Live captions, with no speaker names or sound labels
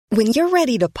When you're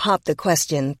ready to pop the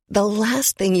question, the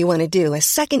last thing you want to do is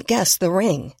second-guess the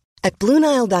ring. At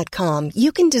BlueNile.com,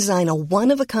 you can design a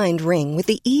one-of-a-kind ring with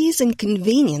the ease and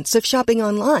convenience of shopping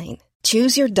online.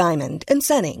 Choose your diamond and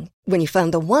setting. When you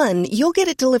find the one, you'll get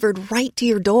it delivered right to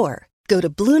your door. Go to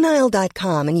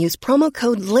BlueNile.com and use promo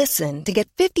code LISTEN to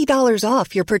get $50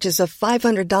 off your purchase of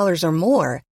 $500 or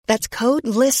more. That's code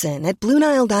LISTEN at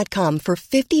BlueNile.com for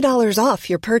 $50 off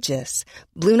your purchase.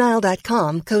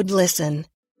 BlueNile.com, code LISTEN.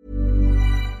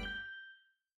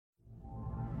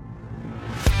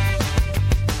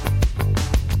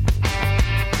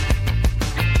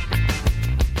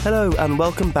 Hello and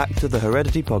welcome back to the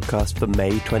Heredity podcast for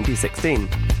May 2016.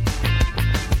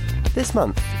 This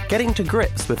month, getting to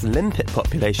grips with limpet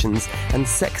populations and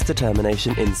sex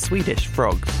determination in Swedish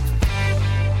frogs.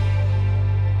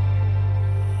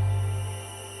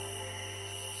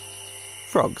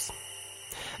 Frogs.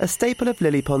 A staple of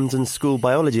lily ponds and school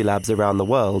biology labs around the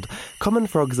world, common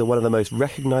frogs are one of the most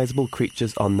recognisable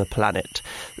creatures on the planet.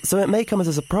 So it may come as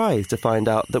a surprise to find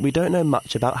out that we don't know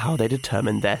much about how they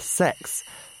determine their sex.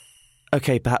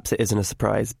 Okay, perhaps it isn't a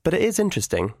surprise, but it is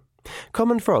interesting.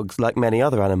 Common frogs, like many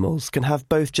other animals, can have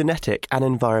both genetic and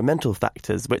environmental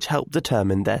factors which help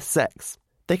determine their sex.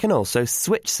 They can also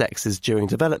switch sexes during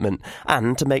development,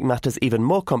 and to make matters even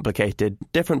more complicated,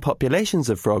 different populations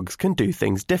of frogs can do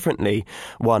things differently.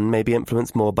 One may be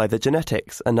influenced more by the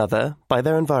genetics, another by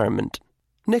their environment.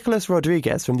 Nicolas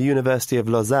Rodriguez from the University of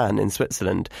Lausanne in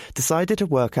Switzerland decided to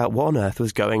work out what on earth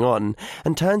was going on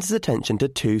and turned his attention to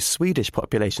two Swedish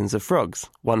populations of frogs,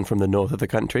 one from the north of the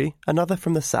country, another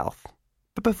from the south.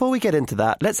 But before we get into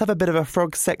that, let's have a bit of a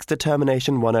frog sex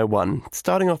determination 101,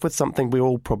 starting off with something we're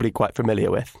all probably quite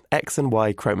familiar with, X and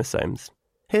Y chromosomes.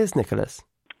 Here's Nicolas.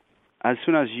 As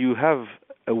soon as you have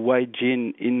a Y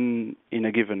gene in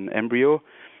a given embryo,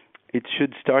 it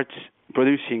should start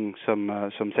producing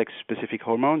some sex-specific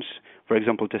hormones, for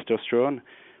example, testosterone,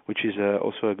 which is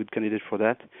also a good candidate for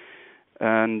that.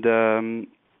 And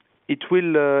it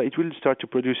will start to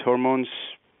produce hormones,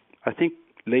 I think,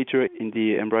 later in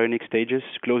the embryonic stages,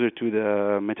 closer to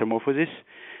the metamorphosis.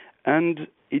 And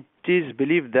it is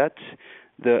believed that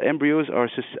the embryos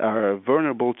are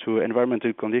vulnerable to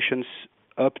environmental conditions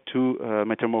up to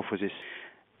metamorphosis.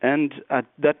 And at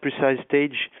that precise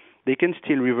stage, they can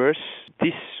still reverse.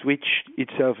 This switch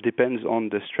itself depends on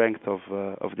the strength of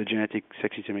the genetic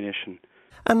sex determination.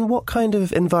 And what kind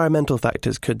of environmental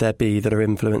factors could there be that are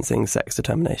influencing sex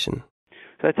determination?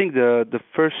 So I think the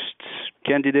first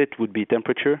candidate would be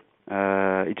temperature.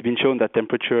 It's been shown that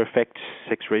temperature affects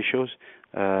sex ratios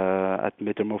at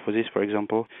metamorphosis, for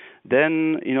example.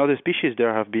 Then in other species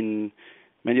there have been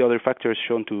many other factors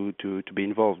shown to be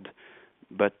involved.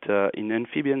 But in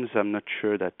amphibians, I'm not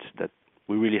sure that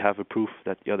we really have a proof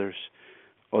that the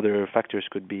other factors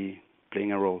could be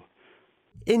playing a role.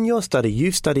 In your study,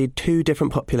 you've studied two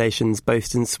different populations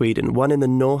both in Sweden, one in the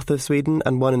north of Sweden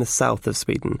and one in the south of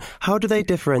Sweden. How do they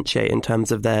differentiate in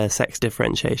terms of their sex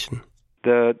differentiation?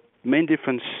 The main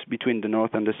difference between the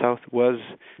north and the south was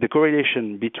the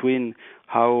correlation between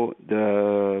how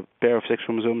the pair of sex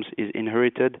chromosomes is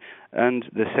inherited and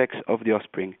the sex of the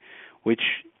offspring, which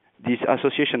this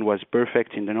association was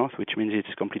perfect in the north, which means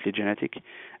it's completely genetic,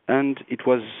 and it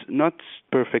was not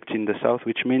perfect in the south,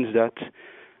 which means that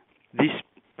this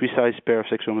precise pair of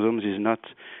sex chromosomes is not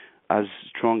as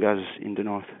strong as in the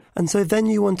north. And so then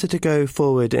you wanted to go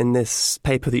forward in this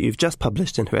paper that you've just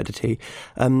published in Heredity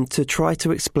to try to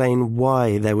explain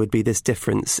why there would be this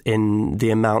difference in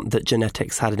the amount that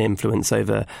genetics had an influence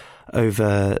over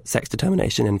sex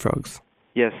determination in frogs.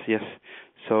 Yes.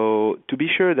 So to be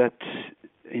sure that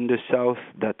in the south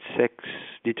that sex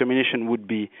determination would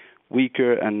be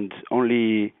weaker and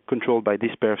only controlled by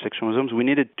this pair of sex chromosomes, we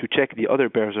needed to check the other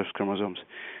pairs of chromosomes.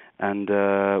 And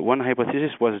one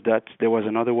hypothesis was that there was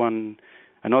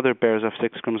another pairs of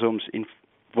sex chromosomes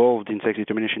involved in sex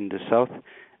determination in the south,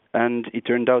 and it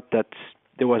turned out that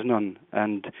there was none.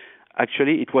 And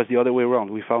actually, it was the other way around.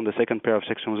 We found a second pair of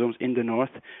sex chromosomes in the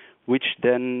north, which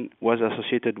then was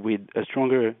associated with a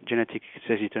stronger genetic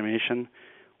sex determination,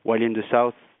 while in the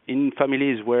south, in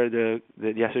families where the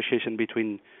association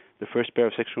between the first pair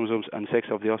of sex chromosomes and sex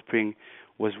of the offspring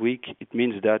was weak, it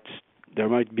means that there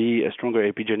might be a stronger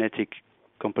epigenetic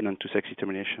component to sex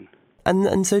determination.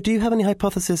 And so do you have any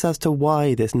hypothesis as to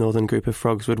why this northern group of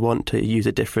frogs would want to use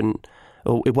a different,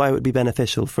 or why it would be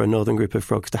beneficial for a northern group of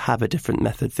frogs to have a different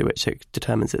method through which it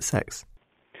determines its sex?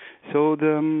 So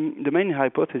the main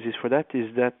hypothesis for that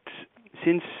is that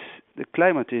since the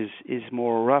climate is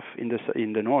more rough in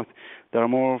the north, there are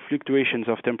more fluctuations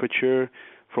of temperature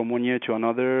from one year to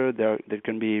another. There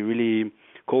can be really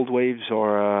cold waves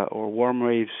or warm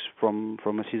waves from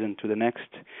a season to the next.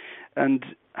 And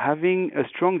having a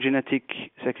strong genetic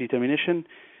sex determination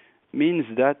means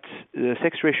that the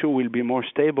sex ratio will be more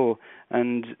stable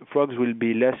and frogs will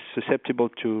be less susceptible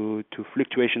to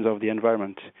fluctuations of the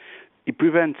environment. It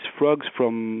prevents frogs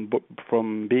from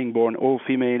being born all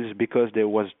females because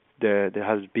there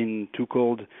has been too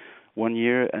cold 1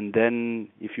 year, and then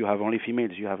if you have only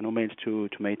females, you have no males to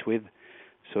mate with.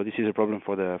 So this is a problem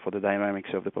for the dynamics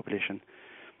of the population.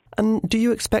 And do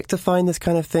you expect to find this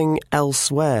kind of thing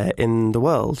elsewhere in the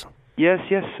world? Yes.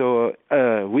 So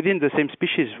within the same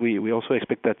species, we also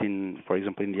expect that for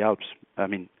example, in the Alps. I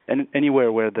mean,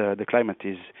 anywhere where the climate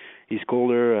is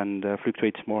colder and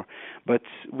fluctuates more. But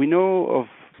we know of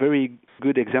very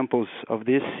good examples of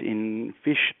this in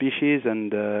fish species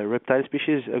and reptile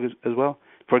species as well.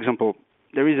 For example,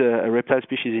 there is a reptile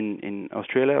species in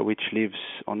Australia which lives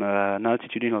on an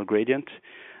altitudinal gradient,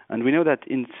 and we know that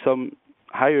in some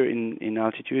higher in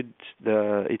altitude,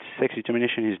 its sex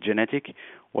determination is genetic,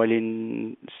 while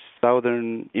in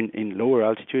lower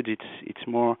altitude, it's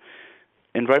more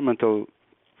environmental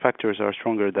factors are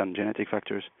stronger than genetic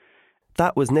factors.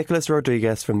 That was Nicolas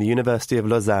Rodriguez from the University of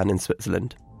Lausanne in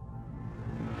Switzerland.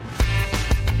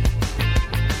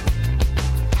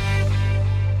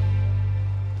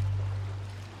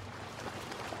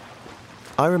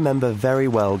 I remember very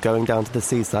well going down to the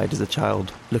seaside as a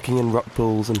child, looking in rock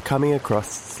pools and coming across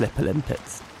slipper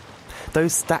limpets.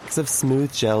 Those stacks of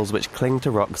smooth shells which cling to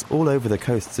rocks all over the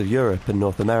coasts of Europe and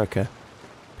North America.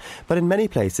 But in many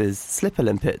places, slipper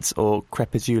limpets, or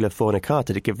Crepuscula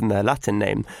fornicata to give them their Latin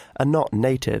name, are not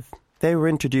native. They were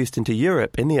introduced into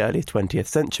Europe in the early 20th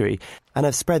century and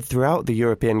have spread throughout the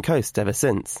European coast ever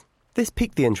since. This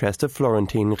piqued the interest of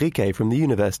Florentine Riquet from the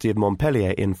University of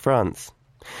Montpellier in France.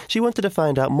 She wanted to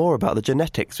find out more about the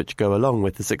genetics which go along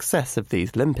with the success of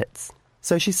these limpets.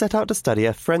 So she set out to study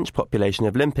a French population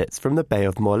of limpets from the Bay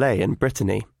of Morlaix in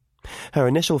Brittany. Her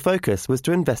initial focus was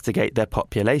to investigate their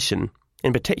population,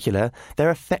 in particular,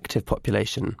 their effective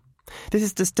population. This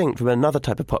is distinct from another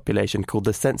type of population called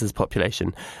the census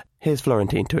population. Here's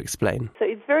Florentine to explain. So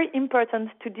it's very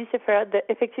important to decipher the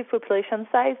effective population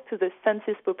size to the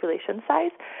census population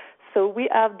size. So we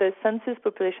have the census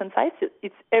population size,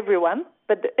 it's everyone,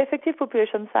 but the effective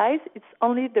population size, it's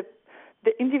only the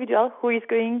individual who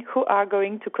are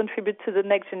going to contribute to the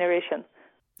next generation.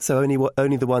 So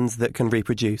only the ones that can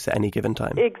reproduce at any given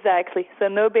time? Exactly. So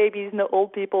no babies, no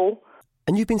old people.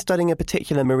 And you've been studying a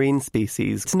particular marine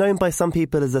species. It's known by some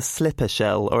people as a slipper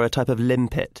shell or a type of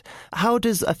limpet. How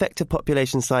does effective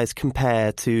population size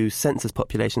compare to census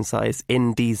population size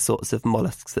in these sorts of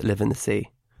mollusks that live in the sea?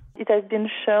 It has been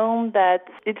shown that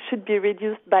it should be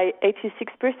reduced by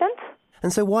 86%.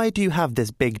 And so why do you have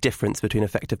this big difference between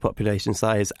effective population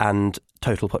size and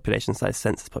total population size,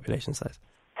 census population size?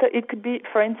 So it could be,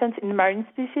 for instance, in marine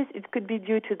species, it could be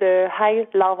due to the high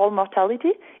larval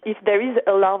mortality, if there is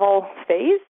a larval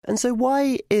phase. And so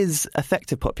why is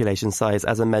effective population size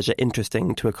as a measure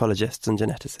interesting to ecologists and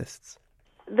geneticists?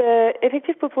 The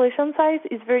effective population size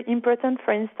is very important,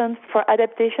 for instance, for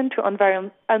adaptation to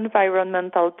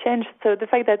environmental change. So the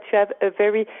fact that you have a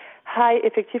very high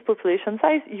effective population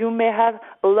size, you may have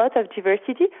a lot of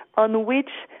diversity on which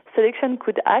selection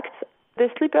could act. The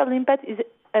slipper limpet is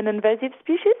an invasive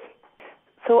species.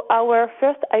 So our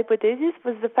first hypothesis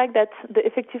was the fact that the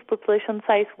effective population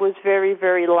size was very,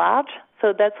 very large.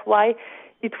 So that's why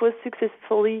it was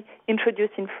successfully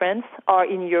introduced in France or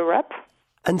in Europe.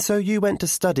 And so you went to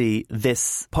study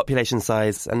this population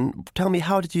size, and tell me,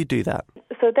 how did you do that?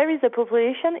 So there is a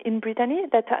population in Brittany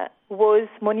that was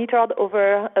monitored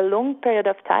over a long period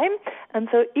of time. And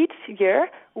so each year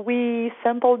we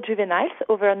sampled juveniles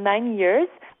over 9 years.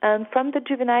 And from the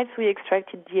juveniles we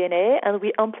extracted DNA and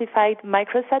we amplified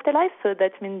microsatellites, so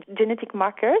that means genetic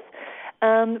markers.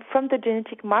 And from the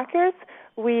genetic markers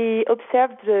we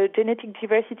observed the genetic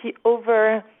diversity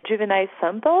over juvenile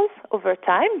samples over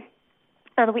time.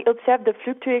 And we observe the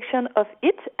fluctuation of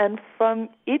it, and from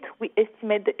it we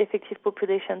estimate the effective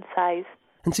population size.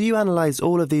 And so you analysed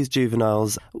all of these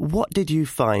juveniles. What did you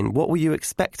find? What were you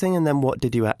expecting, and then what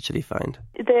did you actually find?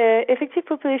 The effective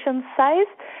population size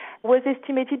was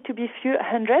estimated to be few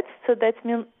hundreds, so that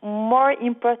means more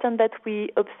important that we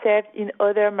observed in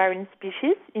other marine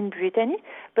species in Brittany,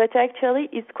 but actually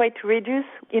it's quite reduced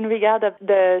in regard of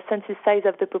the census size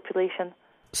of the population.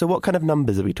 So what kind of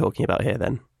numbers are we talking about here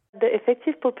then? The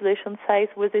effective population size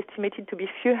was estimated to be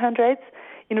few hundreds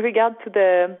in regard to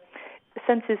the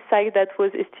census size that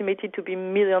was estimated to be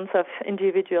millions of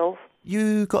individuals.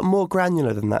 You got more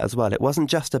granular than that as well. It wasn't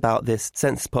just about this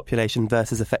census population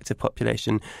versus effective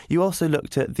population. You also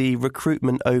looked at the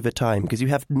recruitment over time, because you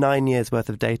have 9 years worth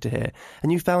of data here.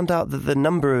 And you found out that the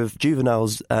number of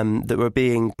juveniles that were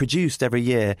being produced every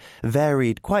year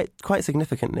varied quite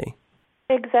significantly.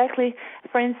 Exactly.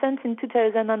 For instance, in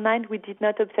 2009, we did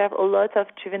not observe a lot of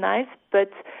juveniles,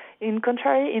 but in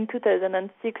contrary, in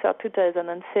 2006 or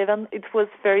 2007, it was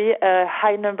very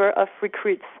high number of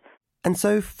recruits. And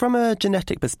so from a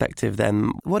genetic perspective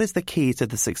then, what is the key to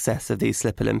the success of these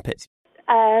slipper limpets?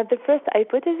 The first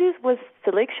hypothesis was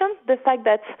selection, the fact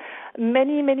that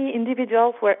many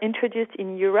individuals were introduced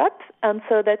in Europe, and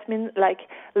so that means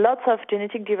lots of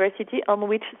genetic diversity on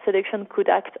which selection could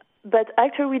act. But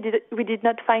actually we did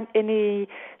not find any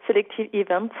selective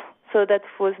events. So that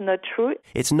was not true.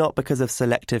 It's not because of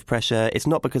selective pressure. It's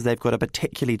not because they've got a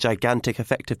particularly gigantic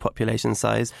effective population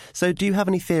size. So do you have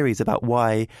any theories about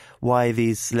why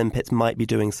these limpets might be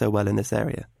doing so well in this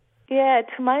area? Yeah,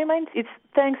 to my mind, it's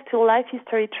thanks to life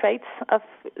history traits of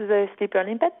the slipper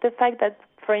limpet. The fact that,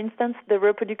 for instance, the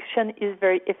reproduction is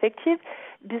very effective.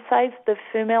 Besides, the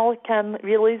female can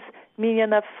release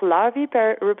millions of larvae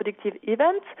per reproductive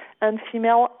event, and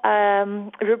female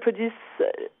reproduce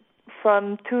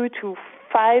from 2 to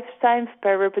 5 times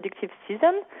per reproductive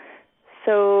season.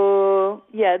 So,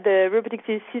 yeah, the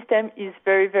reproductive system is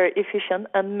very, very efficient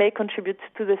and may contribute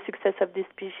to the success of this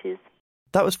species.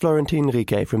 That was Florentine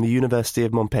Riquet from the University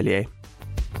of Montpellier.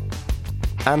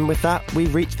 And with that,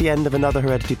 we've reached the end of another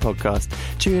Heredity podcast.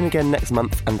 Tune in again next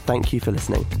month, and thank you for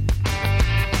listening.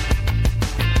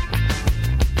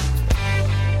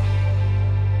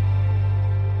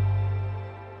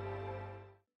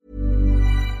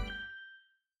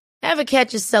 Ever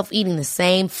catch yourself eating the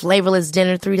same flavorless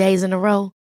dinner 3 days in a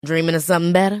row? Dreaming of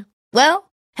something better? Well,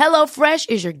 HelloFresh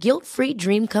is your guilt-free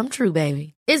dream come true,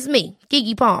 baby. It's me,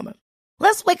 Keke Palmer.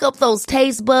 Let's wake up those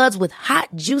taste buds with hot,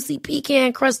 juicy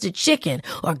pecan-crusted chicken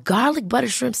or garlic butter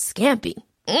shrimp scampi.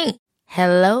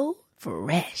 Hello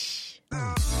Fresh.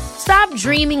 Stop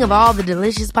dreaming of all the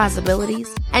delicious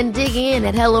possibilities and dig in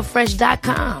at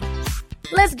HelloFresh.com.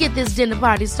 Let's get this dinner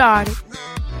party started.